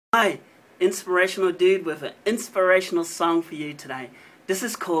Hi, inspirational dude with an inspirational song for you today. This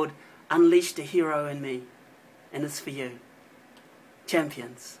is called Unleash the Hero in Me, and it's for you.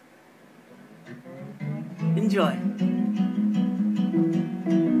 Champions. Enjoy.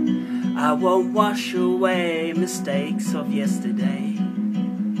 I won't wash away mistakes of yesterday.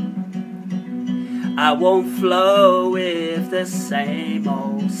 I won't flow with the same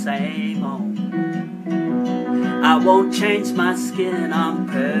old, same old. I won't change my skin, I'm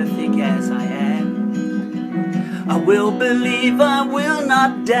perfect as I am. I will believe, I will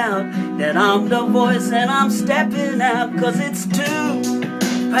not doubt that I'm the voice and I'm stepping out, 'cause it's too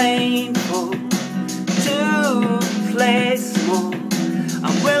painful to play small.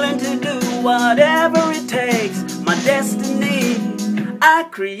 I'm willing to do whatever it takes. My destiny I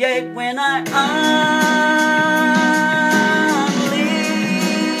create when I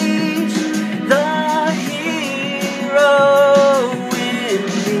unleash the hero in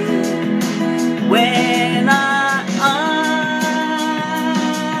me. When I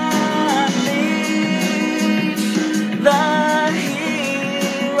unleash the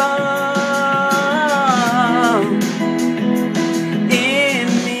hero in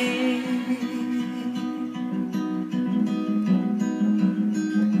me.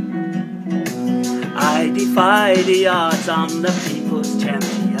 I defy the odds, I'm the people's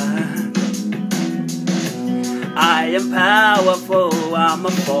champion. I am powerful, I'm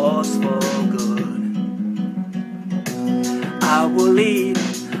a force for good. I will lead,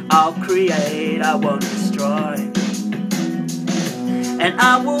 I'll create, I won't destroy. And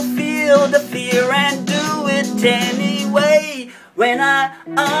I will feel the fear and do it anyway. When I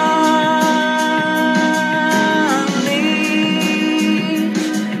unleash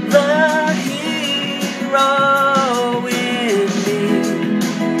the hero in me.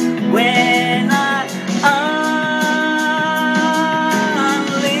 When I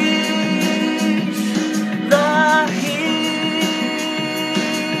unleash the hero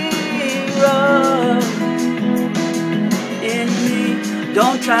in me.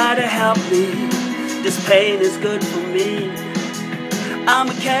 Don't try to help me, this pain is good for me. I'm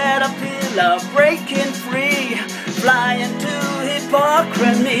a catapillar breaking free, flying to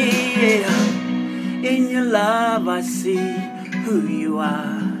hippocrene. In your love I see who you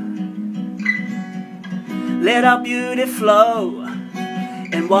are. Let our beauty flow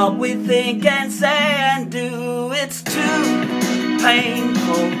in what we think and say and do. It's too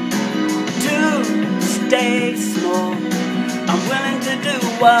painful to stay small. I'm willing to do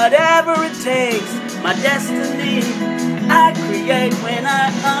whatever it takes. My destiny I create when I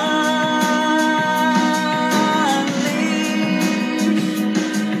unleash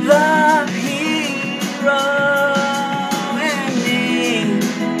the hero in me,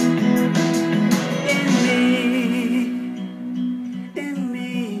 in me, in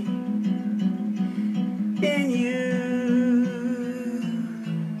me, in you.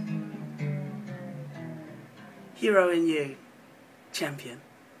 Hero in you, champion.